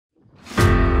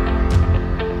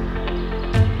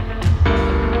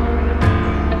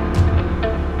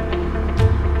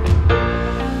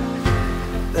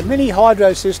mini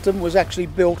hydro system was actually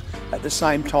built at the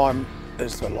same time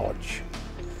as the lodge.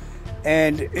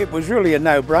 And it was really a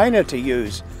no-brainer to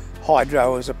use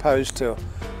hydro as opposed to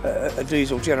a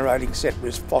diesel generating set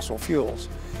with fossil fuels.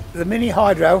 The mini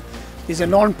hydro is a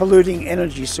non-polluting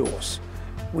energy source.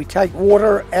 We take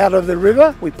water out of the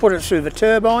river, we put it through the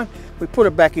turbine, we put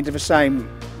it back into the same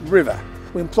river.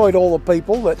 We employed all the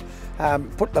people that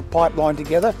put the pipeline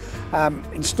together,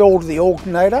 installed the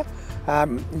alternator,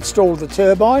 installed the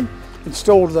turbine,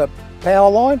 installed the power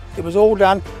line. It was all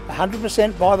done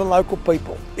 100% by the local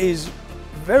people. It is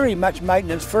very much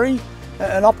maintenance free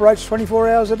and operates 24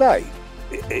 hours a day.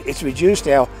 It's reduced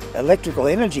our electrical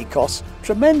energy costs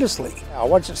tremendously.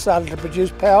 Once it started to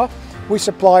produce power, we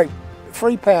supply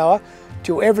free power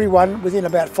to everyone within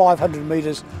about 500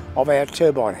 metres of our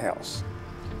turbine house.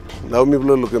 Now we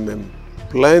look at them,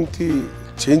 plenty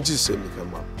changes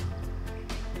come up.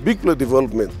 Big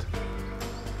development.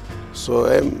 So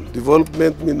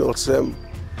development means also,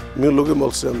 me look at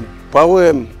also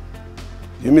power.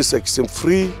 You miss system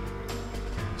free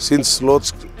since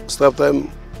lots start time.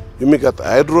 You make got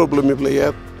hydro play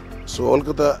yet. So all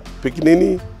kata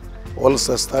pikinini, all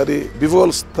study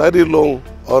before study long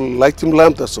all lighting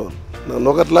lamp that's all. Now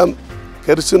no got lamp,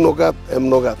 kerosene no got,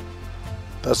 no got.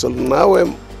 That's all. Now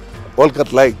all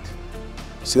got light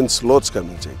since loads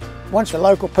coming. Once the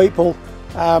local people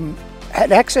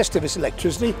had access to this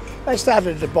electricity, they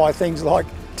started to buy things like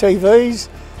TVs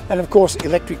and of course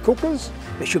electric cookers.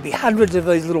 There should be hundreds of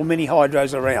these little mini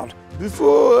hydros around.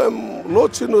 Before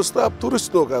loads no stop,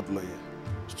 tourists no got play.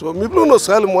 So me no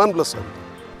salim one plus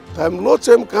time loads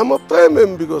come up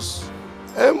time because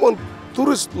all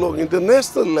tourists long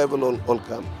international level all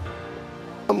come.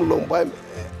 Long by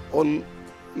all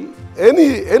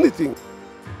anything.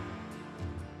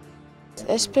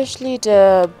 Especially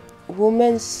the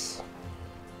women's,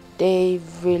 they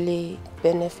really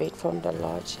benefit from the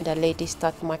lodge. The ladies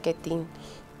start marketing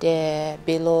their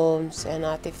balloons and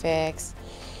artifacts,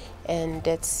 and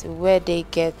that's where they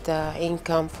get the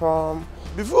income from.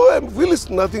 Before village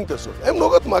nothing to solve. No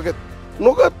got market,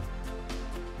 no got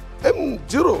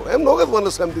zero. No got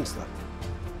one something start.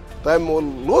 Time all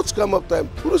loads come up time,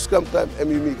 tourists come time,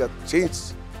 me got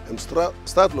changed.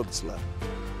 Start lots la.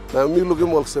 Now me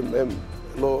looking also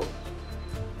no.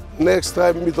 Next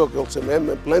time me talk also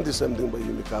plenty something by you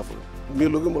me careful. Me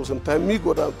looking also time me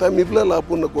go down, time me play la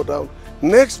puna go down.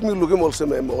 Next me looking also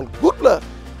all good la.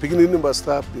 Beginning by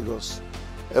start because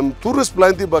tourists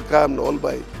plenty ba come all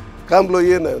by come lo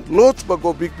yena lots ba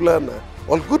go big plan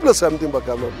all good la something ba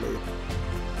come up.